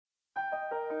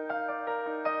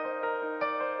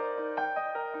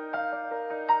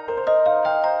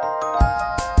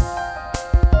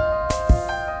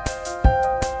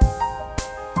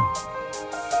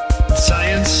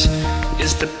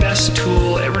best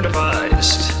tool ever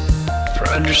devised for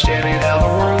understanding how the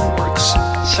world works.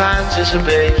 Science is a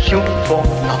visual form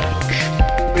of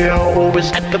knowledge. We are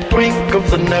always at the brink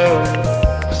of the known.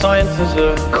 Science is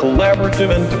a collaborative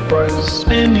enterprise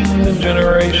spanning the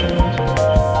generations.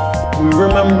 We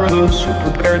remember those who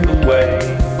prepared the way,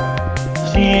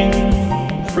 seeing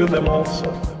for them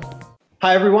also.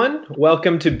 Hi everyone,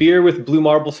 welcome to Beer with Blue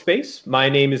Marble Space. My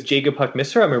name is Jacob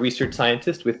Huck-Misra. I'm a research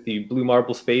scientist with the Blue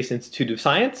Marble Space Institute of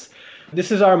Science.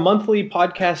 This is our monthly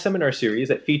podcast seminar series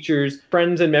that features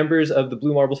friends and members of the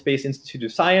Blue Marble Space Institute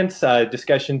of Science,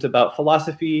 discussions about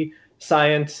philosophy,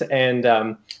 science,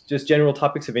 and just general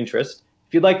topics of interest.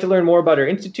 If you'd like to learn more about our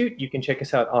institute, you can check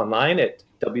us out online at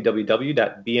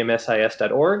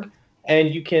www.bmsis.org,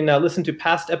 and you can listen to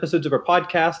past episodes of our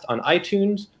podcast on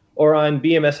iTunes or on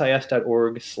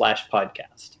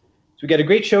bmsis.org/podcast. So we got a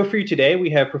great show for you today. We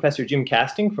have Professor Jim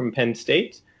Casting from Penn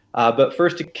State. But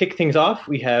first, to kick things off,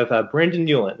 we have Brendan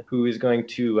Newland, who is going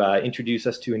to introduce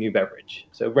us to a new beverage.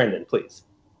 So Brendan, please.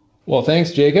 Well,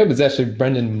 thanks, Jacob. It's actually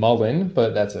Brendan Mullen,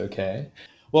 but that's okay.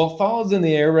 Well, fall's in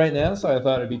the air right now, so I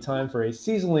thought it'd be time for a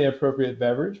seasonally appropriate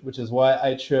beverage, which is why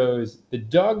I chose the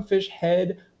Dogfish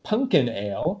Head Pumpkin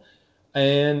Ale.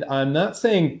 And I'm not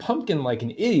saying pumpkin like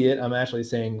an idiot. I'm actually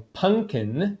saying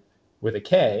punkin with a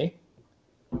K,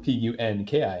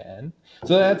 Punkin.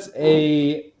 So that's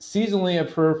a seasonally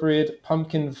appropriate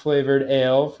pumpkin-flavored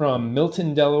ale from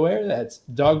Milton, Delaware. That's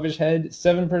Dogfish Head,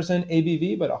 7%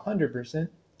 ABV, but 100%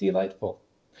 delightful.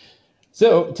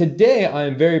 So today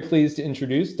I'm very pleased to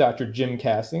introduce Dr. Jim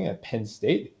Casting at Penn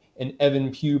State, an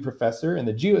Evan Pugh professor in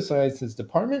the Geosciences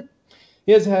Department.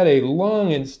 He has had a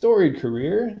long and storied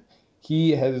career.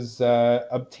 He has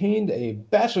obtained a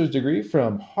bachelor's degree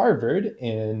from Harvard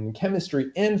in chemistry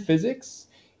and physics.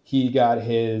 He got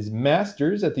his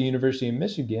master's at the University of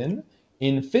Michigan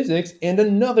in physics and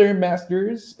another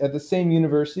master's at the same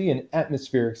university in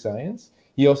atmospheric science.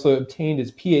 He also obtained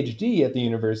his PhD at the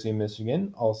University of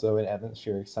Michigan, also in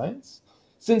atmospheric science.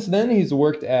 Since then, he's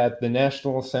worked at the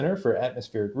National Center for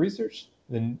Atmospheric Research,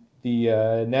 the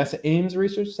NASA Ames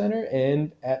Research Center,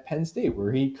 and at Penn State,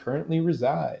 where he currently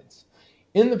resides.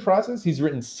 In the process, he's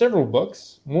written several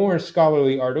books, more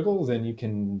scholarly articles than you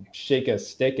can shake a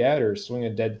stick at or swing a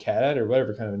dead cat at or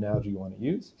whatever kind of analogy you want to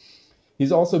use.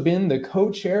 He's also been the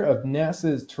co-chair of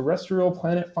NASA's Terrestrial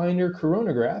Planet Finder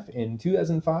Coronagraph in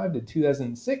 2005 to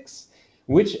 2006,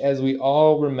 which, as we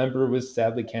all remember, was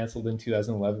sadly canceled in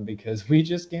 2011 because we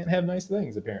just can't have nice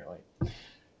things, apparently.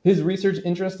 His research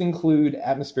interests include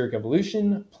atmospheric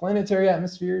evolution, planetary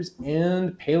atmospheres,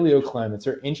 and paleoclimates,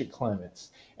 or ancient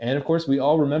climates. And of course, we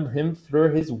all remember him for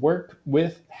his work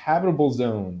with habitable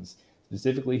zones.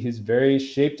 Specifically, he's very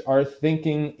shaped our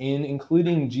thinking in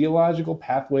including geological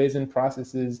pathways and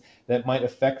processes that might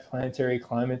affect planetary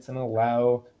climates and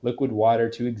allow liquid water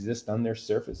to exist on their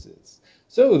surfaces.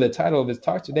 So the title of his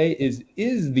talk today is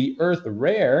the Earth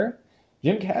Rare?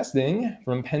 Jim Casting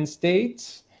from Penn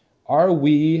State. Are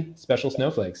we special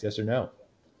snowflakes, yes or no?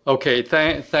 Okay,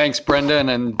 thanks, Brendan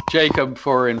and Jacob,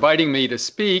 for inviting me to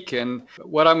speak. And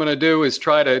what I'm going to do is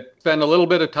try to spend a little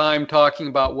bit of time talking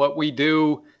about what we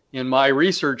do in my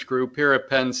research group here at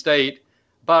Penn State.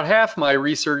 About half my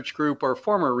research group, or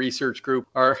former research group,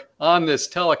 are on this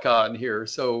telecon here.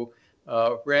 So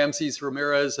Ramses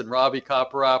Ramirez and Ravi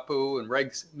Kaparapu and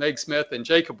Meg Smith, and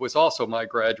Jacob was also my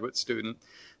graduate student.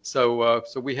 So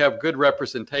we have good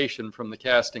representation from the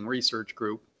Casting Research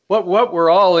Group. What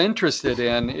we're all interested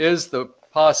in is the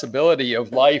possibility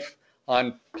of life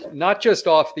on not just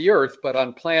off the Earth, but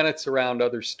on planets around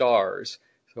other stars.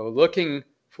 So looking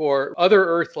for other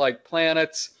Earth-like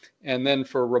planets, and then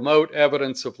for remote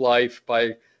evidence of life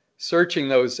by searching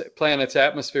those planets'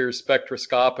 atmospheres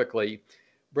spectroscopically.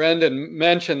 Brendan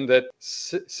mentioned that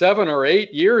 7 or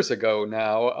 8 years ago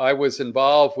now, I was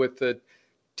involved with the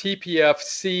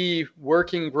TPFC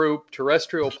working group,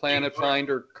 Terrestrial Planet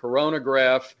Finder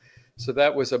Coronagraph. So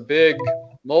that was a big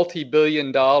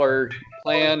multi-billion-dollar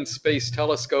planned space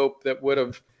telescope that would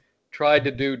have tried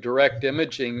to do direct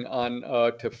imaging on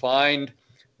to find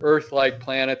Earth-like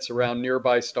planets around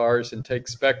nearby stars and take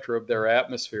spectra of their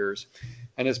atmospheres.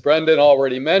 And as Brendan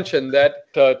already mentioned,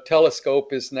 that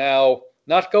telescope is now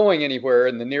not going anywhere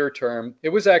in the near term. It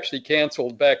was actually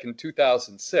canceled back in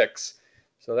 2006.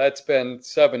 So that's been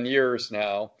 7 years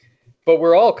now. But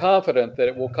we're all confident that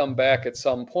it will come back at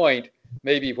some point,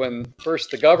 maybe when first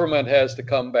the government has to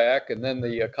come back and then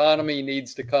the economy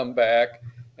needs to come back.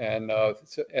 And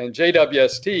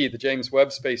JWST, the James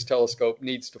Webb Space Telescope,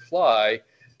 needs to fly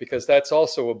because that's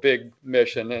also a big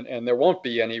mission. And there won't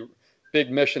be any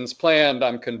big missions planned,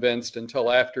 I'm convinced,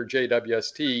 until after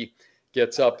JWST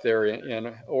gets up there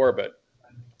in orbit.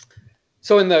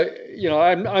 So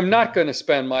I'm not going to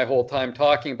spend my whole time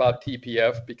talking about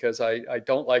TPF because I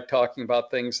don't like talking about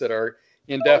things that are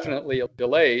indefinitely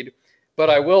delayed, but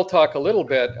I will talk a little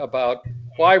bit about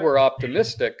why we're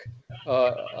optimistic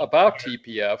about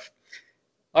TPF.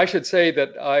 I should say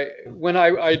that when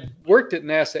I worked at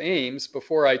NASA Ames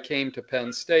before I came to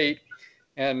Penn State,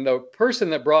 and the person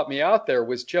that brought me out there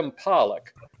was Jim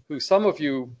Pollack, who some of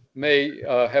you may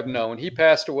have known. He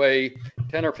passed away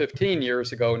 10 or 15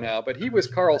 years ago now, but he was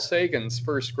Carl Sagan's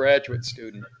first graduate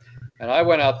student. And I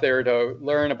went out there to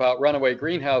learn about runaway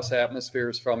greenhouse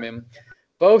atmospheres from him.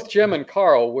 Both Jim and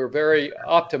Carl were very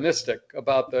optimistic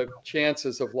about the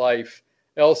chances of life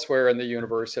elsewhere in the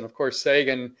universe. And of course,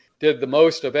 Sagan did the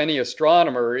most of any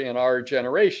astronomer in our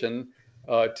generation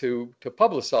to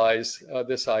publicize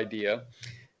this idea.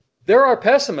 There are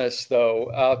pessimists,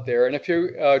 though, out there. And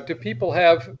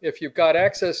if you've got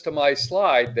access to my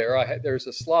slide there's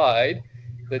a slide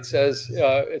that says,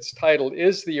 it's titled,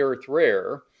 Is the Earth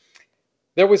Rare?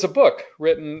 There was a book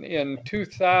written in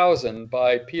 2000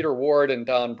 by Peter Ward and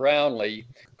Don Brownlee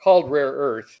called Rare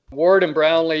Earth. Ward and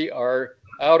Brownlee are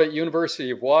out at University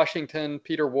of Washington.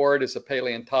 Peter Ward is a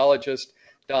paleontologist.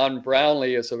 Don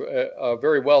Brownlee is a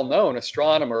very well-known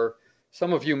astronomer.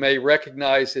 Some of you may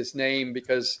recognize his name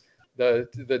because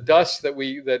the dust that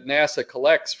NASA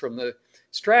collects from the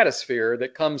stratosphere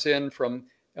that comes in from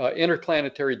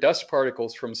interplanetary dust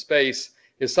particles from space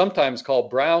is sometimes called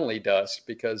Brownlee dust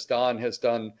because Don has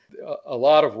done a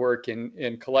lot of work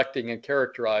in collecting and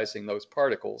characterizing those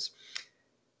particles.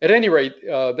 At any rate,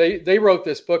 they wrote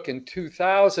this book in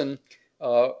 2000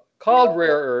 called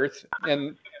Rare Earth,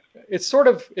 and it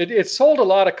sold a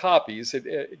lot of copies.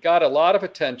 It got a lot of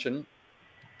attention,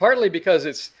 partly because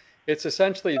it's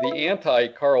essentially the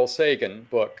anti-Carl Sagan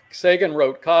book. Sagan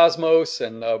wrote Cosmos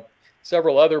and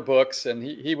several other books, and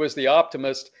he was the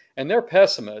optimist, and they're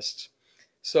pessimists.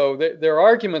 So their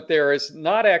argument there is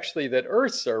not actually that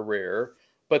Earths are rare,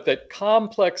 but that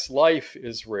complex life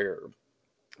is rare.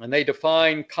 And they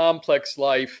define complex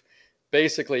life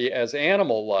basically as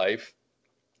animal life.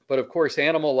 But of course,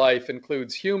 animal life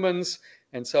includes humans.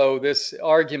 And so this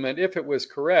argument, if it was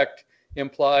correct,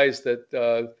 implies that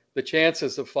the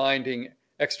chances of finding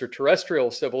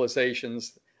extraterrestrial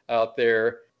civilizations out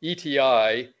there,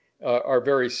 ETI, are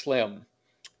very slim.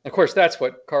 Of course, that's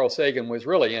what Carl Sagan was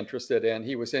really interested in.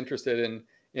 He was interested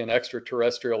in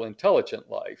extraterrestrial intelligent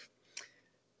life.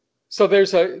 So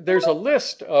there's a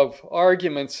list of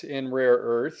arguments in Rare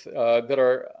Earth that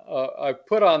are I've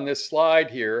put on this slide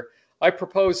here. I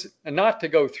propose not to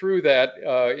go through that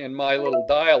in my little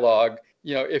dialogue.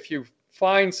 If you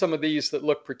find some of these that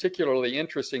look particularly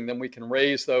interesting, then we can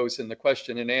raise those in the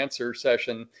question and answer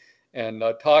session and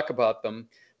talk about them.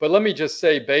 But let me just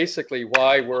say basically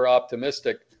why we're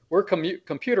optimistic. We're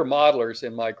computer modelers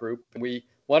in my group.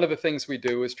 One of the things we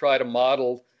do is try to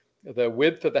model the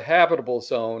width of the habitable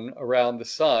zone around the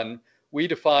sun. We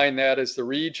define that as the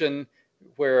region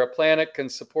where a planet can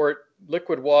support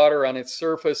liquid water on its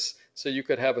surface, so you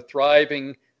could have a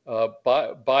thriving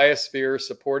biosphere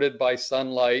supported by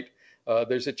sunlight.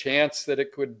 There's a chance that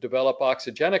it could develop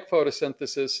oxygenic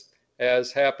photosynthesis,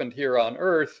 as happened here on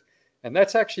Earth. And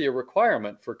that's actually a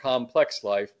requirement for complex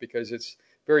life, because it's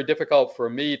very difficult for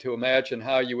me to imagine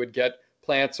how you would get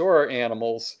plants or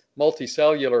animals,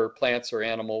 multicellular plants or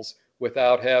animals,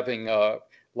 without having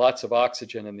lots of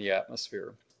oxygen in the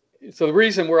atmosphere. So the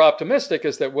reason we're optimistic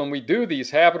is that when we do these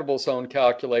habitable zone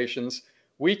calculations,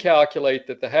 we calculate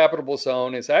that the habitable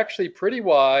zone is actually pretty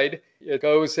wide. It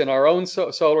goes in our own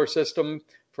solar system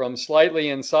from slightly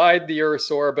inside the Earth's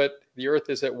orbit. The Earth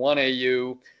is at 1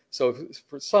 AU. So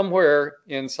for somewhere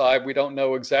inside, we don't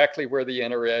know exactly where the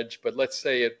inner edge, but let's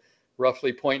say at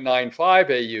roughly 0.95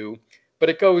 AU. But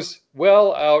it goes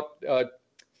well out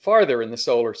farther in the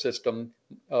solar system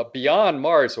beyond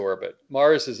Mars' orbit.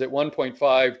 Mars is at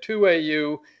 1.52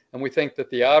 AU, and we think that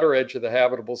the outer edge of the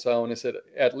habitable zone is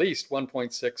at least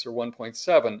 1.6 or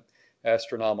 1.7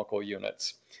 astronomical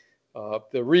units.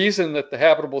 The reason that the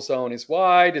habitable zone is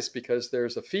wide is because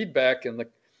there's a feedback in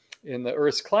the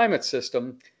Earth's climate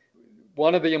system.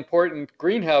 One of the important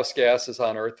greenhouse gases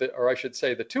on Earth, or I should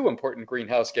say the two important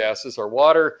greenhouse gases, are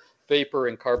water vapor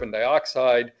and carbon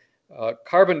dioxide.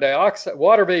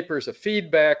 Water vapor is a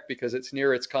feedback because it's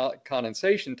near its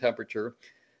condensation temperature.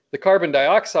 The carbon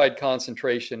dioxide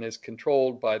concentration is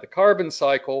controlled by the carbon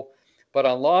cycle, but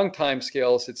on long time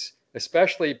scales, it's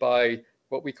especially by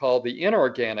what we call the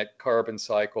inorganic carbon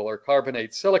cycle or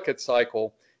carbonate silicate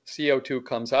cycle. CO2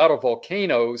 comes out of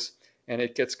volcanoes and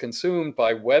it gets consumed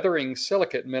by weathering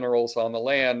silicate minerals on the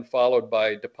land, followed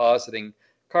by depositing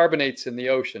carbonates in the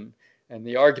ocean. And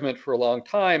the argument for a long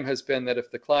time has been that if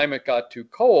the climate got too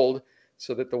cold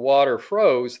so that the water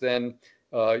froze, then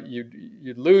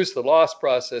you'd lose the loss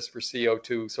process for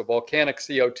CO2. So volcanic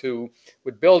CO2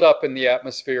 would build up in the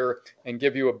atmosphere and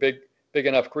give you a big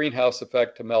enough greenhouse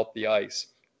effect to melt the ice.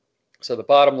 So the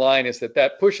bottom line is that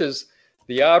that pushes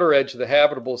the outer edge of the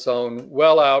habitable zone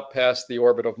well out past the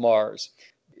orbit of Mars.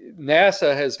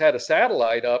 NASA has had a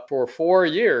satellite up for 4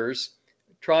 years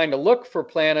trying to look for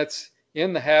planets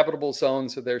in the habitable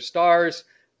zones of their stars.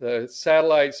 The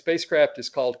satellite spacecraft is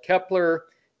called Kepler.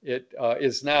 It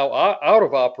is now out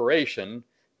of operation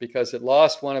because it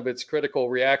lost one of its critical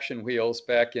reaction wheels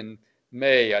back in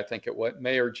May, I think it was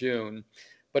May or June.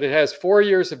 But it has 4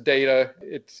 years of data.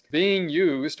 It's being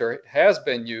used, or has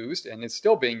been used, and it's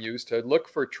still being used to look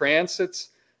for transits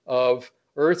of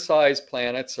Earth-sized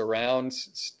planets around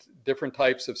different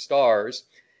types of stars.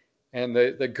 And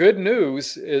the good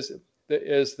news is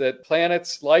that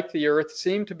planets like the Earth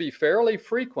seem to be fairly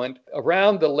frequent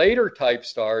around the later type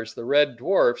stars, the red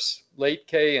dwarfs, late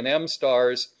K and M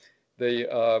stars.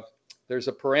 There's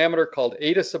a parameter called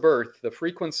eta sub Earth, the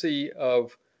frequency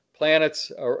of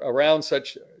planets around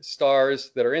such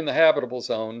stars that are in the habitable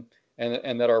zone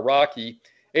and that are rocky.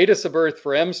 Eta sub Earth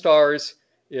for M stars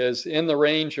is in the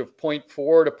range of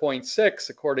 0.4 to 0.6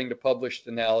 according to published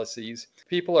analyses.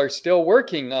 People are still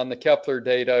working on the Kepler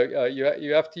data.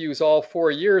 You have to use all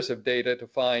 4 years of data to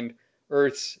find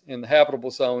Earths in the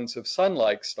habitable zones of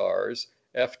Sun-like stars,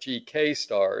 FGK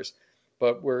stars,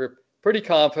 but we're pretty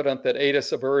confident that eta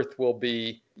sub Earth will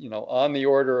be, on the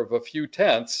order of a few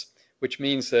tenths, which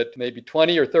means that maybe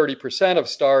 20 or 30% of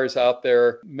stars out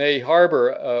there may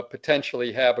harbor a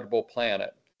potentially habitable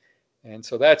planet. And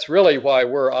so that's really why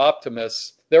we're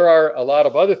optimists. There are a lot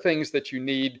of other things that you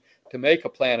need to make a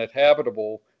planet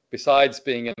habitable besides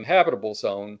being in a habitable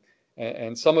zone.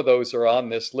 And some of those are on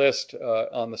this list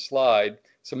on the slide.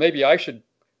 So maybe I should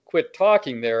quit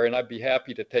talking there, and I'd be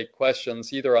happy to take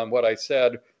questions either on what I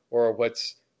said or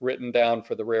what's written down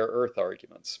for the rare earth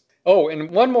arguments. Oh, and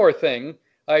one more thing.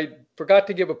 I forgot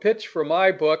to give a pitch for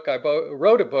my book. I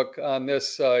wrote a book on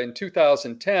this in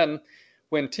 2010.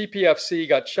 When TPFC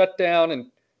got shut down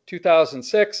in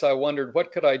 2006, I wondered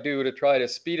what could I do to try to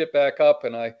speed it back up,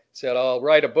 and I said I'll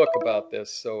write a book about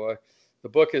this. So the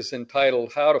book is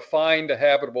entitled How to Find a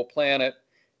Habitable Planet.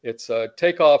 It's a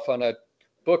takeoff on a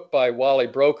book by Wally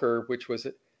Broker, which was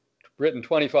written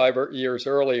 25 years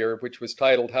earlier, which was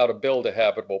titled How to Build a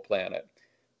Habitable Planet.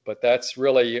 But that's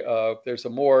really, there's a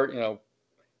more,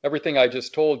 everything I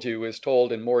just told you is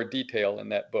told in more detail in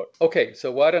that book. Okay,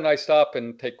 so why don't I stop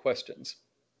and take questions?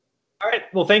 All right.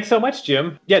 Well, thanks so much,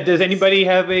 Jim. Yeah, does anybody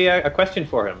have a question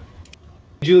for him?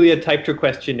 Julia typed her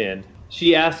question in.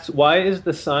 She asks, why is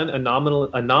the sun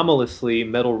anomalously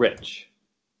metal-rich?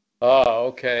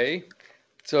 Okay.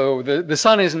 So the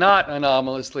sun is not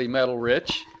anomalously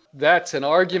metal-rich. That's an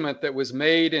argument that was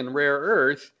made in rare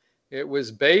earth. It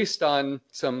was based on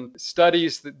some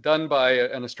studies done by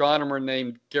an astronomer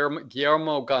named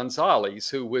Guillermo Gonzalez,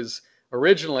 who was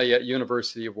originally at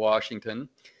University of Washington.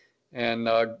 And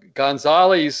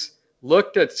Gonzalez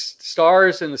looked at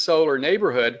stars in the solar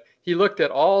neighborhood. He looked at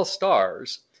all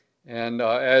stars. And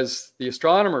as the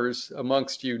astronomers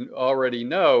amongst you already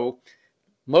know,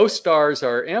 most stars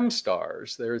are M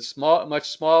stars. They're much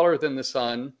smaller than the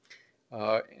sun.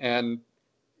 And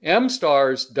M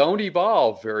stars don't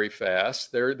evolve very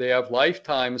fast. They have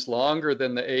lifetimes longer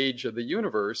than the age of the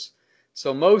universe.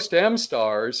 So most M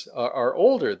stars are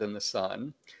older than the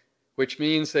sun, which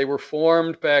means they were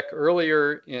formed back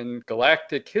earlier in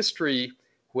galactic history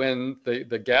when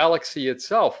the galaxy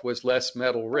itself was less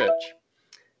metal rich.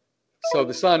 So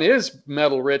the sun is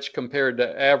metal rich compared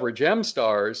to average M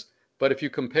stars, but if you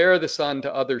compare the sun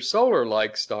to other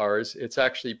solar-like stars, it's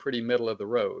actually pretty middle of the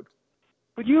road.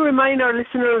 Could you remind our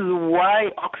listeners why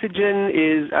oxygen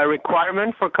is a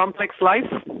requirement for complex life?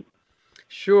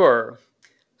 Sure.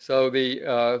 So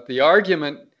the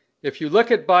argument, if you look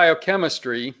at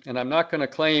biochemistry, and I'm not going to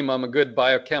claim I'm a good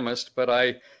biochemist, but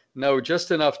I know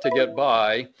just enough to get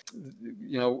by,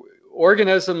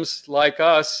 organisms like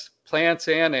us, plants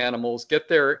and animals, get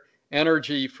their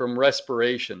energy from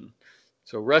respiration.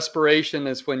 So respiration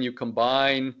is when you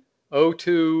combine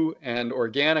O2 and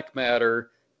organic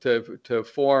matter to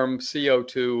form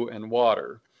CO2 and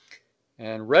water.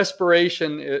 And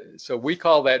respiration, so we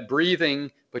call that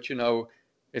breathing, but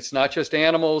it's not just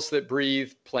animals that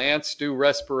breathe. Plants do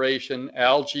respiration,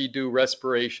 algae do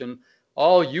respiration.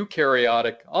 Almost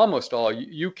all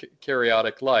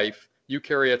eukaryotic life,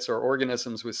 eukaryotes are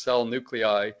organisms with cell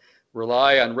nuclei,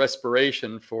 rely on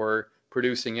respiration for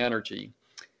producing energy.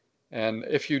 And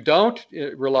if you don't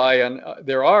rely on,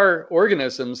 there are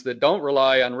organisms that don't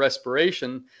rely on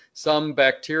respiration. Some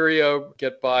bacteria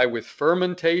get by with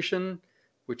fermentation,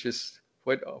 which is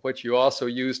what you also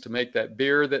use to make that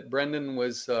beer that Brendan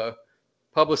was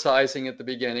publicizing at the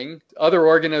beginning. Other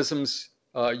organisms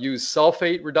use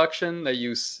sulfate reduction. They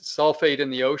use sulfate in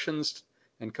the oceans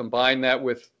and combine that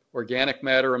with organic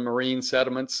matter and marine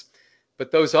sediments.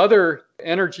 But those other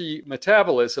energy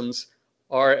metabolisms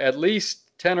are at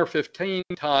least 10 or 15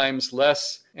 times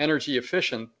less energy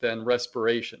efficient than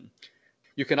respiration.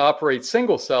 You can operate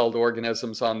single-celled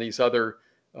organisms on these other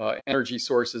energy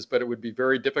sources, but it would be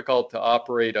very difficult to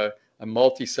operate a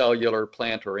multicellular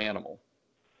plant or animal.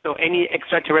 So any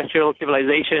extraterrestrial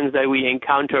civilizations that we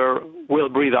encounter will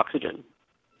breathe oxygen?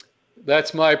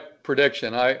 That's my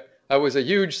prediction. I was a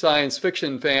huge science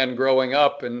fiction fan growing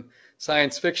up, and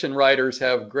science fiction writers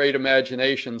have great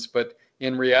imaginations, but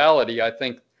in reality, I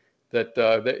think that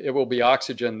it will be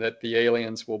oxygen that the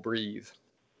aliens will breathe.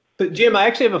 But Jim, I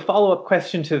actually have a follow-up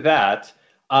question to that.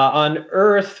 On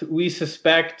Earth, we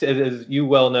suspect, as you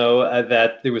well know,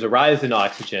 that there was a rise in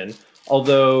oxygen,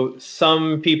 although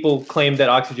some people claim that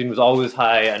oxygen was always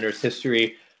high on Earth's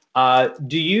history.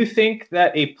 Do you think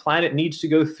that a planet needs to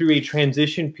go through a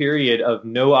transition period of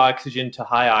no oxygen to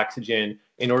high oxygen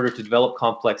in order to develop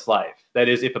complex life? That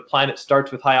is, if a planet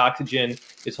starts with high oxygen,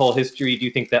 its whole history, do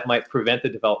you think that might prevent the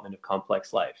development of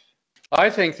complex life? I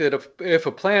think that if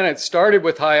a planet started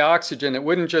with high oxygen, it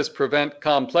wouldn't just prevent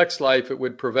complex life, it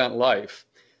would prevent life.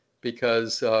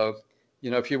 Because,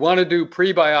 if you want to do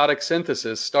prebiotic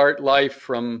synthesis, start life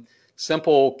from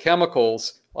simple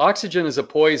chemicals, oxygen is a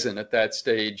poison at that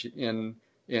stage in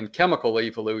chemical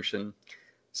evolution.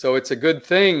 So it's a good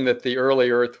thing that the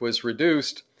early Earth was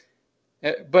reduced.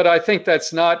 But I think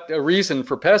that's not a reason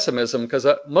for pessimism, because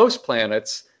most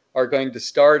planets are going to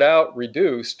start out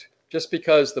reduced just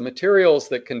because the materials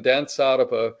that condense out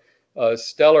of a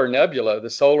stellar nebula, the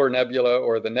solar nebula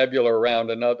or the nebula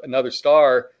around another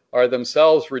star, are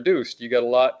themselves reduced. You get a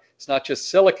lot, it's not just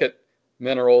silicate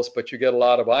minerals, but you get a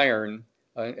lot of iron.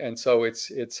 And so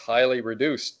it's highly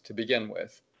reduced to begin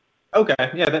with. Okay,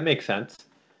 yeah, that makes sense.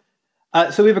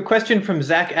 So we have a question from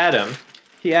Zach Adam.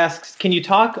 He asks, can you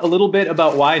talk a little bit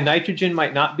about why nitrogen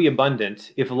might not be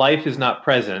abundant if life is not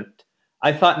present?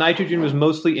 I thought nitrogen was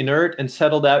mostly inert and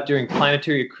settled out during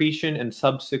planetary accretion and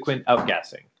subsequent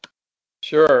outgassing.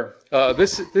 Sure.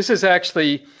 This is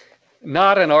actually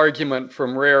not an argument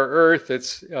from Rare Earth.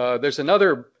 There's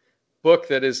another book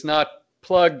that is not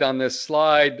plugged on this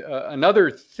slide.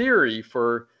 Another theory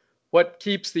for what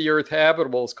keeps the Earth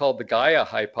habitable is called the Gaia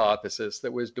hypothesis,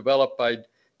 that was developed by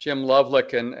Jim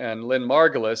Lovelock and Lynn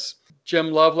Margulis.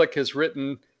 Jim Lovelock has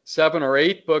written 7 or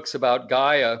 8 books about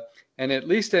Gaia, and at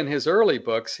least in his early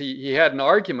books, he had an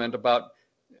argument about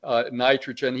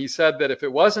nitrogen. He said that if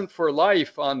it wasn't for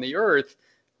life on the Earth,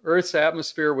 Earth's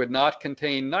atmosphere would not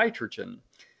contain nitrogen.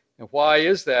 And why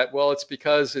is that? Well, it's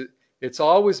because it's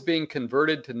always being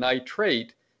converted to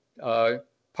nitrate,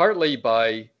 partly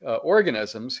by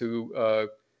organisms who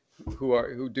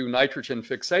do nitrogen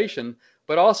fixation,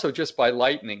 but also just by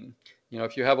lightning.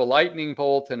 If you have a lightning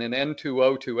bolt in an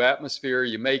N2O2 atmosphere,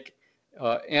 you make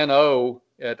NO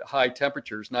at high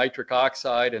temperatures, nitric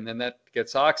oxide, and then that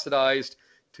gets oxidized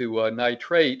to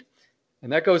nitrate,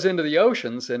 and that goes into the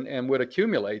oceans and would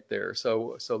accumulate there.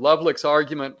 So Lovelock's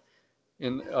argument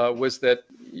was that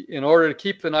in order to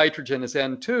keep the nitrogen as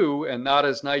N2 and not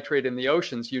as nitrate in the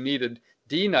oceans, you needed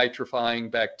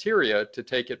denitrifying bacteria to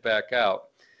take it back out.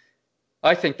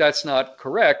 I think that's not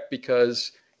correct,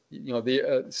 because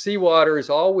the seawater is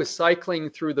always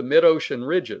cycling through the mid-ocean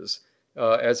ridges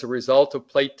as a result of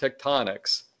plate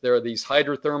tectonics. There are these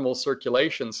hydrothermal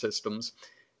circulation systems,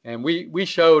 and we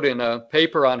showed in a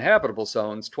paper on habitable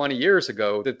zones 20 years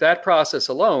ago that process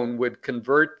alone would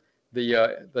convert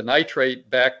the nitrate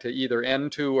back to either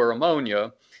N2 or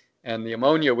ammonia, and the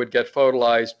ammonia would get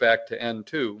photolized back to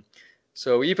N2.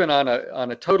 So even on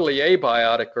a totally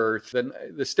abiotic Earth,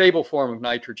 the stable form of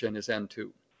nitrogen is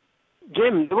N2.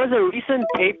 Jim, there was a recent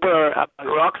paper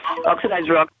about oxidized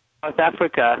rocks in South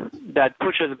Africa that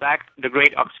pushes back the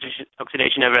great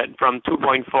oxidation event from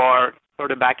 2.4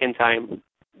 sort of back in time.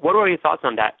 What were your thoughts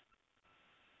on that?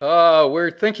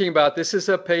 We're thinking about this. Is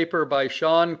a paper by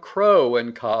Sean Crow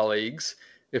and colleagues.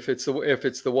 If it's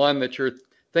the one that you're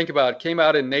thinking about, it came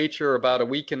out in Nature about a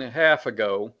week and a half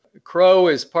ago. Crow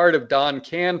is part of Don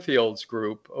Canfield's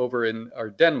group over in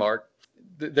Denmark.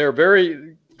 They're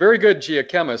very, very good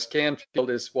geochemists. Canfield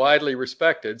is widely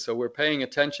respected, so we're paying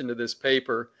attention to this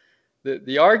paper.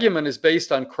 The argument is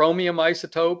based on chromium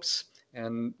isotopes,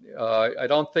 and I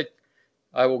don't think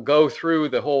I will go through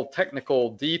the whole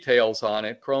technical details on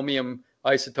it. Chromium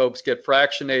isotopes get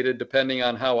fractionated depending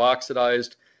on how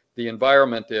oxidized the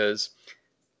environment is.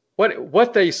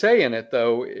 What they say in it,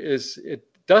 though, is it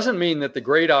doesn't mean that the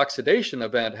great oxidation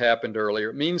event happened earlier.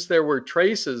 It means there were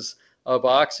traces of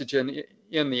oxygen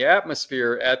in the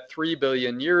atmosphere at 3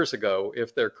 billion years ago,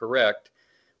 if they're correct.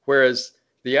 Whereas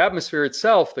the atmosphere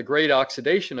itself, the great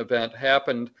oxidation event,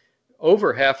 happened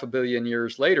over 500 million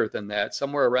years later than that,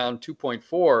 somewhere around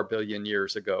 2.4 billion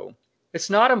years ago. It's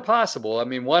not impossible. I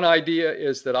mean, one idea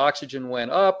is that oxygen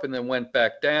went up and then went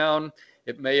back down.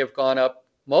 It may have gone up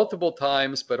multiple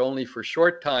times, but only for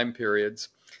short time periods.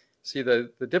 See, the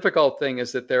difficult thing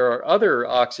is that there are other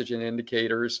oxygen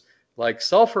indicators like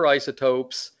sulfur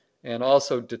isotopes and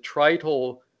also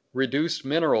detrital reduced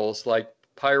minerals like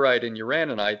pyrite and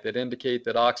uraninite that indicate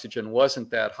that oxygen wasn't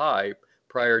that high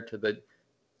prior to the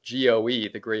GOE,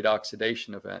 the Great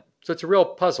Oxidation Event. So it's a real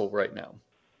puzzle right now.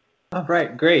 All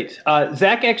right, great.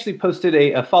 Zach actually posted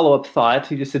a follow-up thought.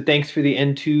 He just said, thanks for the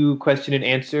N2 question and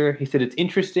answer. He said, it's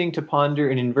interesting to ponder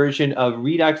an inversion of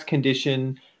redox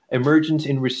condition, emergence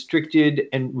in restricted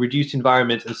and reduced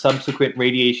environments, and subsequent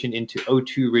radiation into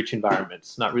O2-rich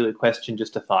environments. Not really a question,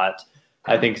 just a thought.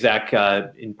 I think Zach,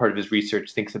 in part of his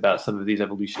research, thinks about some of these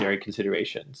evolutionary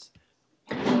considerations.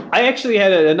 I actually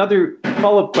had another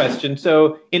follow-up question.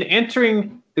 So in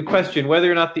answering the question whether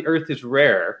or not the Earth is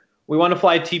rare, we want to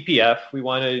fly TPF. We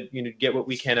want to get what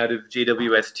we can out of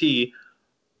JWST.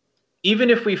 Even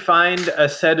if we find a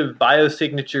set of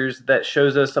biosignatures that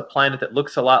shows us a planet that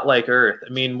looks a lot like Earth, I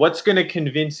mean, what's going to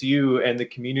convince you and the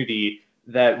community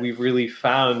that we've really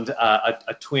found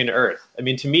a twin Earth? I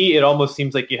mean, to me, it almost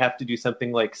seems like you have to do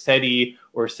something like SETI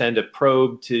or send a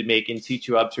probe to make in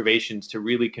situ observations to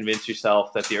really convince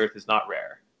yourself that the Earth is not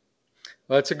rare.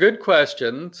 Well, it's a good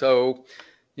question. So,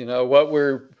 what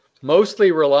we're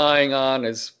mostly relying on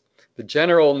is the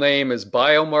general name is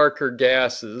biomarker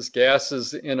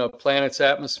gases in a planet's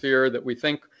atmosphere that we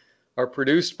think are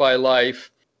produced by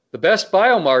life. The best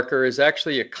biomarker is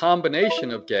actually a combination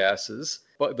of gases,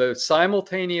 but the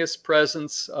simultaneous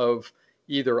presence of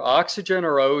either oxygen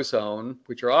or ozone,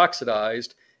 which are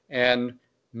oxidized, and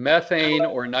methane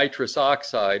or nitrous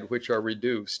oxide, which are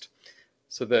reduced.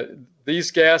 So that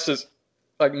these gases,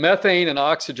 like methane and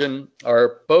oxygen,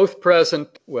 are both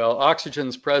present. Well,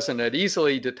 oxygen's present at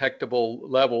easily detectable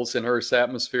levels in Earth's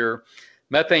atmosphere.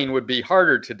 Methane would be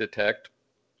harder to detect.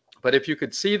 But if you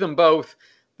could see them both,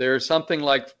 there's something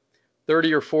like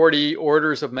 30 or 40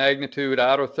 orders of magnitude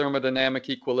out of thermodynamic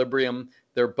equilibrium.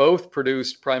 They're both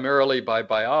produced primarily by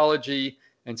biology.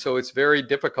 And so it's very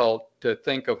difficult to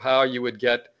think of how you would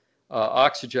get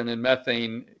oxygen and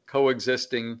methane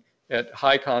coexisting at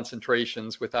high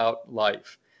concentrations without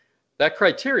life. That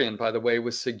criterion, by the way,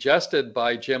 was suggested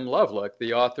by Jim Lovelock,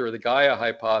 the author of the Gaia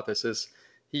hypothesis.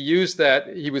 He used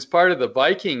that. He was part of the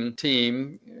Viking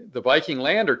team, the Viking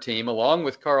lander team, along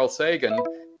with Carl Sagan,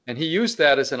 and he used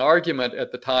that as an argument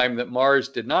at the time that Mars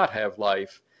did not have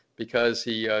life, because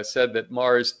he said that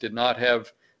Mars did not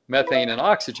have methane and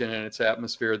oxygen in its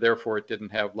atmosphere, therefore it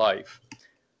didn't have life.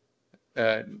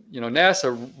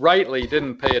 NASA rightly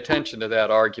didn't pay attention to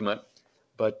that argument,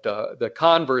 but the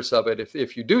converse of it,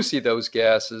 if you do see those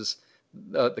gases,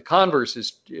 the converse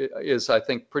is, I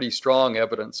think, pretty strong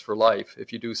evidence for life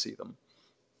if you do see them.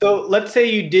 So let's say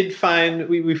you did find,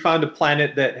 we found a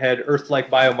planet that had Earth-like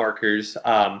biomarkers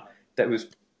that was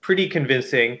pretty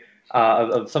convincing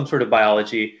of some sort of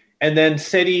biology, and then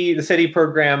the SETI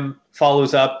program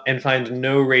follows up and finds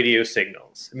no radio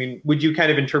signals. I mean, would you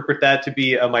kind of interpret that to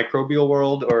be a microbial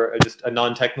world or just a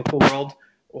non-technical world?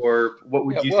 Or what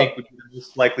would you think would be the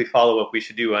most likely follow-up we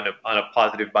should do on a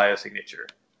positive biosignature?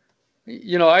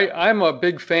 I'm a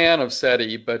big fan of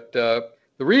SETI, but the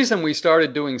reason we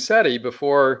started doing SETI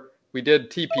before we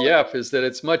did TPF is that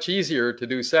it's much easier to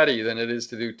do SETI than it is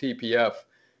to do TPF.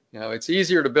 It's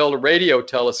easier to build a radio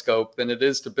telescope than it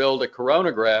is to build a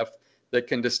coronagraph that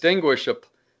can distinguish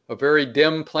a very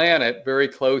dim planet very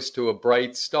close to a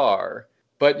bright star.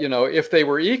 But, if they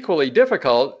were equally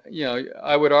difficult,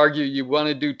 I would argue you want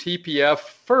to do TPF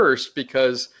first,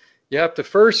 because you have to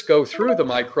first go through the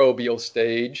microbial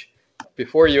stage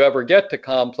before you ever get to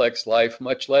complex life,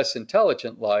 much less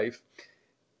intelligent life.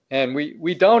 And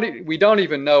we don't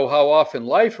even know how often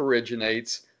life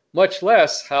originates, much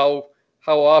less how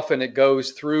often it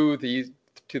goes through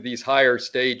to these higher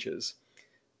stages.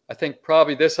 I think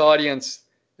probably this audience,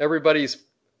 everybody's,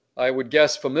 I would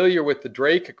guess, familiar with the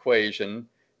Drake equation,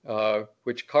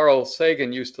 which Carl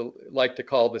Sagan used to like to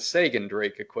call the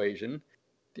Sagan-Drake equation.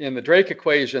 In the Drake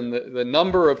equation, the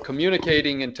number of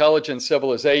communicating intelligent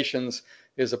civilizations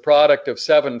is a product of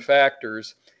 7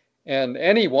 factors. And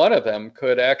any one of them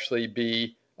could actually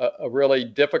be a really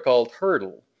difficult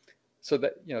hurdle. So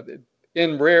that,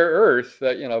 in Rare Earth,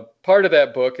 that, part of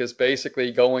that book is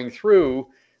basically going through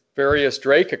various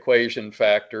Drake equation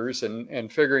factors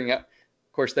and figuring out,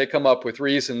 of course, they come up with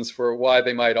reasons for why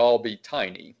they might all be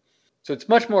tiny. So it's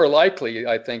much more likely,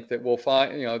 I think, that we'll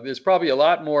find, there's probably a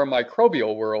lot more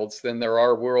microbial worlds than there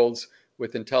are worlds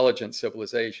with intelligent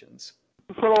civilizations.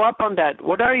 To follow up on that,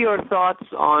 what are your thoughts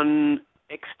on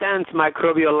extant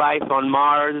microbial life on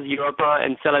Mars, Europa,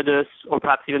 Enceladus, or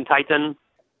perhaps even Titan?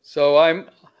 So I'm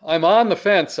on the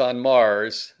fence on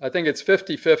Mars. I think it's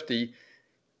 50-50.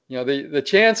 The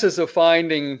chances of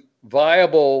finding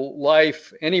viable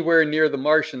life anywhere near the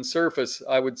Martian surface,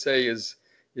 I would say, is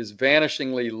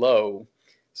vanishingly low.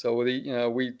 So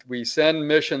we send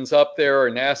missions up there,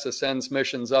 or NASA sends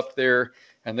missions up there,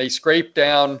 and they scrape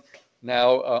down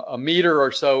now a meter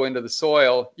or so into the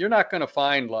soil. You're not going to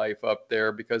find life up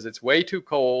there because it's way too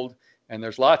cold, and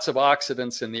there's lots of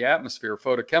oxidants in the atmosphere,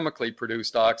 photochemically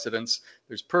produced oxidants.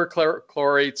 There's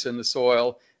perchlorates in the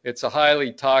soil. It's a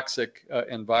highly toxic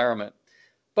environment.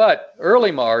 But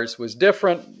early Mars was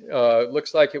different.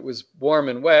 Looks like it was warm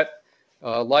and wet.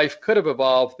 Life could have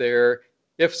evolved there.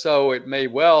 If so, it may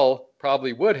well,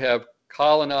 probably would have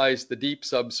colonized the deep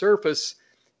subsurface.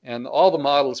 And all the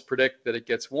models predict that it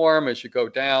gets warm as you go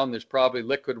down. There's probably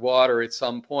liquid water at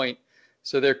some point.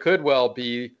 So there could well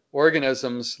be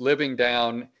organisms living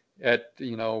down at,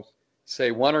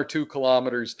 say 1 or 2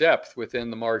 kilometers depth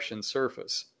within the Martian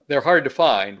surface. They're hard to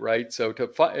find, right? So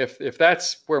if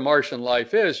that's where Martian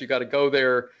life is, you got to go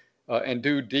there and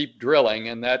do deep drilling,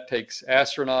 and that takes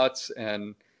astronauts.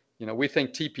 And we think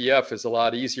TPF is a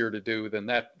lot easier to do than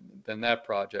that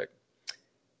project.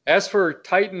 As for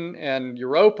Titan and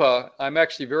Europa, I'm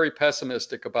actually very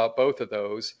pessimistic about both of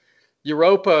those.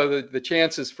 Europa, the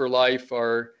chances for life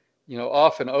are,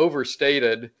 often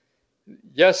overstated.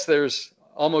 Yes, there's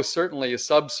almost certainly a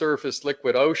subsurface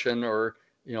liquid ocean, or,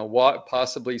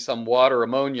 possibly some water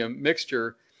ammonia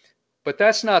mixture, but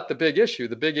that's not the big issue.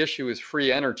 The big issue is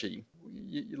free energy.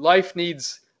 Life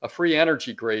needs a free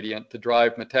energy gradient to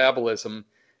drive metabolism.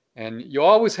 And you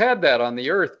always had that on the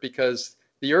Earth because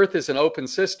the Earth is an open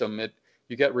system.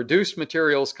 You get reduced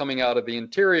materials coming out of the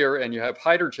interior, and you have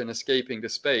hydrogen escaping to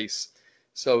space.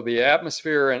 So the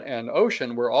atmosphere and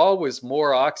ocean were always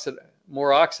more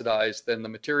oxidized than the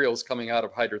materials coming out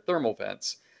of hydrothermal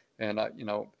vents. And,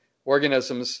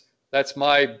 organisms, that's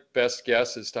my best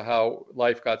guess as to how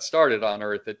life got started on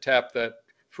Earth. It tapped that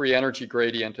free energy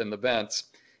gradient in the vents.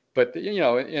 But,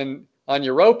 on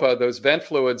Europa, those vent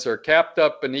fluids are capped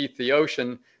up beneath the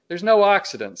ocean. There's no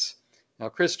oxidants. Now,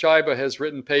 Chris Chiba has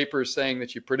written papers saying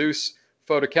that you produce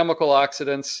photochemical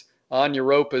oxidants on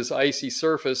Europa's icy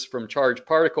surface from charged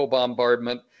particle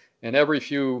bombardment, and every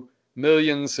few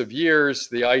millions of years,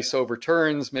 the ice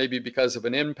overturns, maybe because of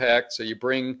an impact, so you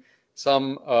bring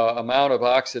some amount of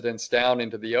oxidants down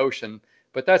into the ocean,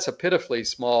 but that's a pitifully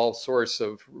small source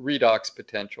of redox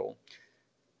potential.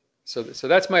 So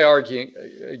that's my argument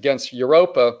against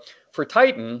Europa. For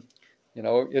Titan,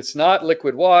 it's not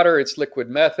liquid water, it's liquid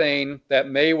methane. That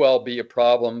may well be a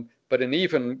problem, but an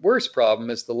even worse problem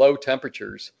is the low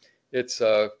temperatures. It's,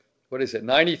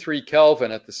 93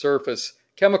 Kelvin at the surface.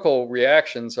 Chemical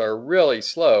reactions are really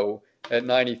slow at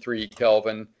 93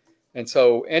 Kelvin. And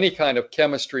so any kind of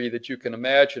chemistry that you can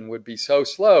imagine would be so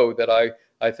slow that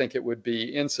I think it would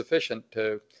be insufficient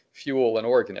to fuel an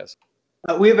organism.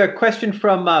 We have a question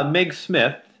from Meg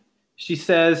Smith. She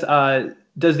says,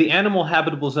 does the animal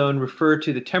habitable zone refer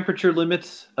to the temperature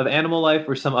limits of animal life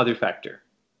or some other factor?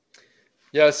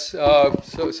 Yes,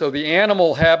 so the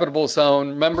animal habitable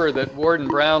zone, remember that Ward and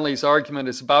Brownlee's argument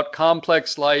is about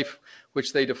complex life,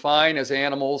 which they define as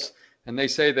animals, and they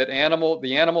say that the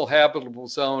animal habitable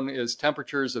zone is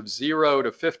temperatures of 0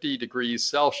 to 50 degrees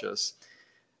Celsius.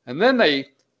 And then they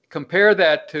compare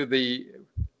that to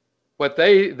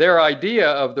their idea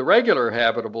of the regular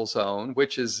habitable zone,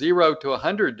 which is 0 to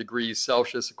 100 degrees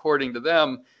Celsius according to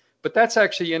them, but that's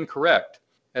actually incorrect.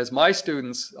 As my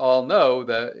students all know,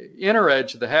 the inner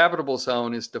edge of the habitable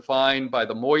zone is defined by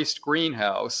the moist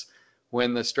greenhouse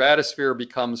when the stratosphere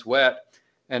becomes wet.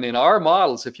 And in our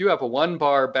models, if you have a 1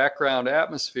 bar background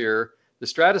atmosphere, the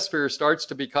stratosphere starts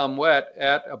to become wet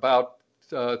at about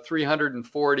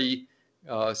 340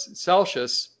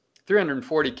 Celsius,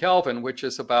 340 Kelvin, which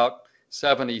is about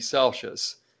 70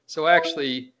 Celsius. So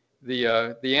actually, the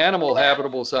animal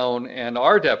habitable zone and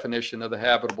our definition of the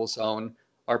habitable zone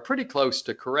are pretty close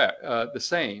to the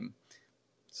same.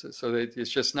 So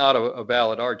it's just not a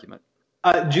valid argument.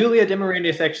 Julia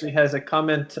Demaranis actually has a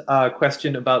comment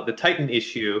question about the Titan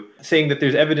issue, saying that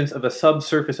there's evidence of a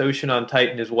subsurface ocean on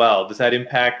Titan as well. Does that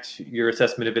impact your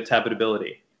assessment of its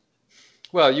habitability?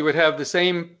 Well, you would have the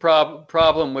same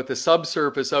problem with the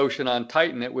subsurface ocean on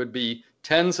Titan. It would be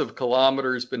tens of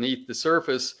kilometers beneath the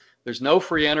surface. There's no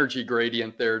free energy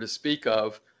gradient there to speak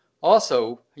of.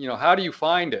 Also, how do you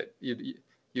find it?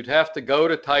 You'd have to go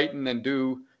to Titan and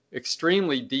do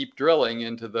extremely deep drilling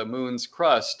into the moon's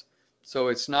crust, so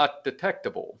it's not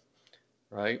detectable,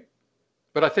 right?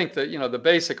 But I think that the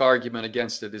basic argument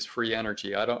against it is free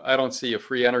energy. I don't see a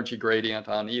free energy gradient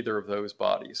on either of those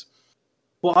bodies.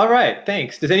 Well, all right,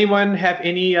 thanks. Does anyone have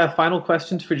any final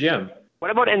questions for Jim?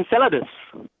 What about Enceladus?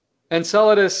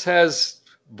 Enceladus has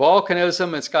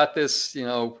volcanism. It's got this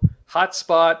hot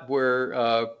spot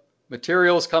where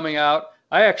materials coming out.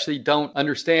 I actually don't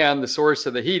understand the source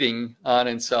of the heating on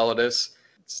Enceladus.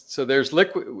 So there's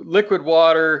liquid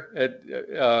water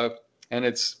and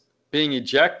it's being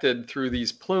ejected through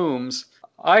these plumes.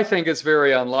 I think it's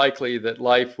very unlikely that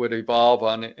life would evolve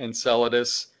on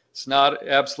Enceladus. It's not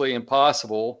absolutely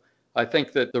impossible. I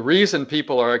think that the reason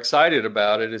people are excited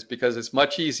about it is because it's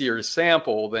much easier to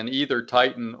sample than either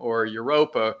Titan or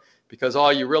Europa, because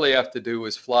all you really have to do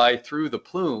is fly through the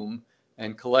plume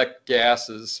and collect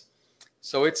gases.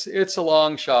 So it's a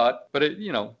long shot, but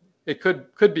it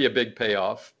could be a big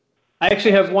payoff. I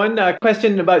actually have one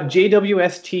question about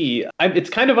JWST. It's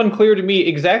kind of unclear to me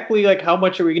exactly how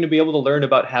much are we going to be able to learn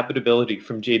about habitability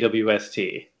from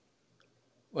JWST?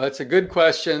 Well, it's a good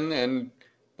question, and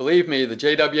believe me, the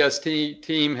JWST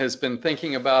team has been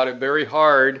thinking about it very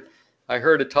hard. I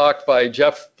heard a talk by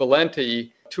Jeff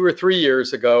Valenti 2 or 3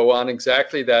 years ago on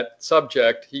exactly that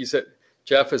subject.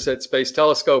 Jeff is at Space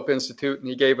Telescope Institute, and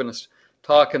he gave a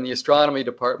talk in the astronomy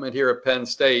department here at Penn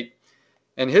State.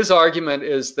 And his argument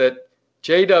is that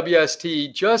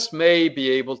JWST just may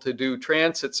be able to do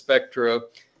transit spectra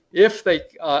if they,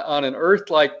 on an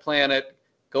Earth-like planet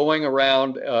going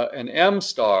around an M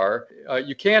star,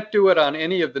 you can't do it on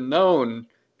any of the known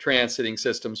transiting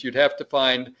systems. You'd have to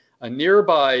find a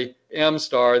nearby M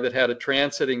star that had a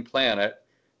transiting planet.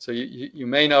 So you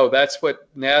may know that's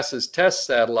what NASA's TESS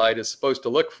satellite is supposed to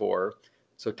look for.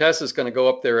 So TESS is going to go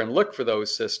up there and look for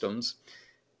those systems.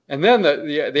 And then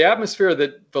the atmosphere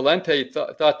that Valenti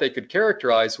thought they could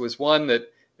characterize was one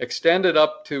that extended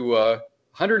up to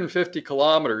 150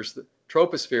 kilometers, the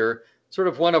troposphere, sort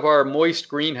of one of our moist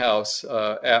greenhouse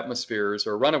atmospheres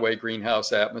or runaway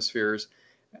greenhouse atmospheres.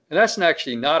 And that's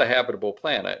actually not a habitable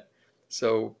planet.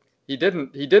 So he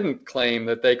didn't claim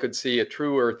that they could see a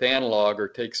true Earth analog or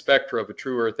take spectra of a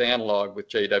true Earth analog with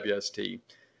JWST.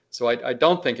 So I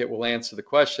don't think it will answer the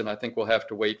question. I think we'll have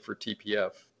to wait for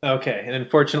TPF. Okay, and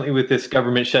unfortunately with this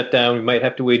government shutdown, we might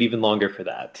have to wait even longer for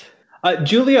that.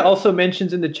 Julia also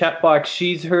mentions in the chat box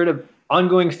she's heard of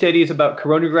ongoing studies about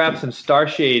coronagraphs and star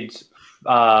shades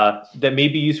that may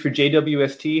be used for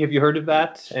JWST. Have you heard of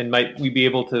that? And might we be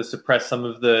able to suppress some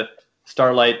of the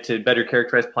starlight to better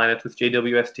characterize planets with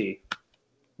JWST?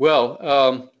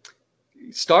 Well,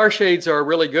 star shades are a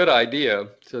really good idea.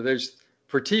 So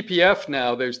for TPF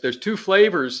now, there's 2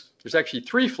 flavors. There's actually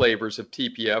 3 flavors of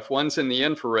TPF. One's in the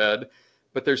infrared,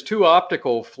 but there's 2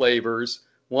 optical flavors.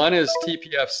 One is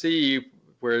TPFC,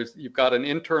 where you've got an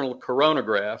internal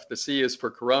coronagraph. The C is for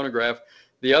coronagraph.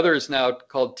 The other is now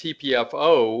called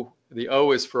TPFO. The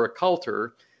O is for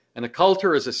occulter. And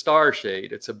occulter is a star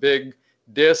shade. It's a big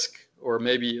disk, or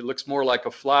maybe it looks more like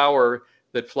a flower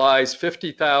that flies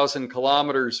 50,000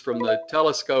 kilometers from the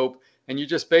telescope, and you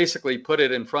just basically put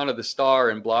it in front of the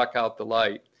star and block out the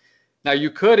light. Now,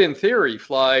 you could, in theory,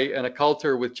 fly an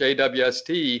occulter with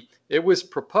JWST. It was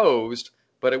proposed,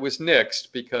 but it was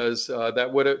nixed because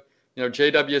that would have,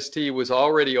 JWST was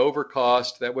already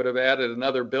overcost. That would have added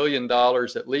another $1 billion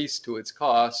at least to its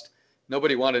cost.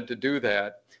 Nobody wanted to do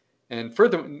that. And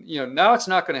further, now it's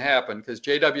not going to happen because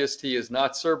JWST is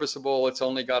not serviceable. It's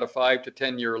only got a 5 to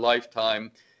 10 year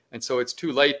lifetime. And so it's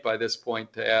too late by this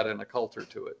point to add an occulter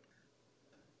to it.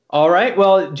 All right.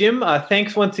 Well, Jim,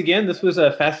 thanks once again. This was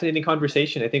a fascinating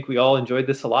conversation. I think we all enjoyed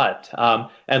this a lot.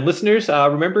 And listeners,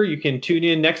 remember, you can tune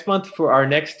in next month for our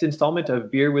next installment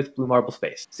of Beer with Blue Marble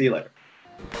Space. See you later.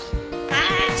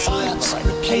 Science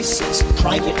replaces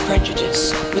private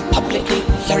prejudice with publicly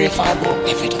verifiable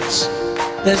evidence.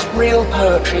 There's real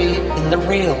poetry in the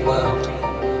real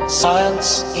world.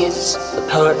 Science is the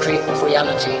poetry of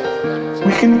reality.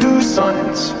 We can do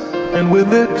science, and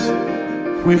with it,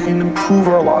 we can improve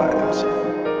our lives.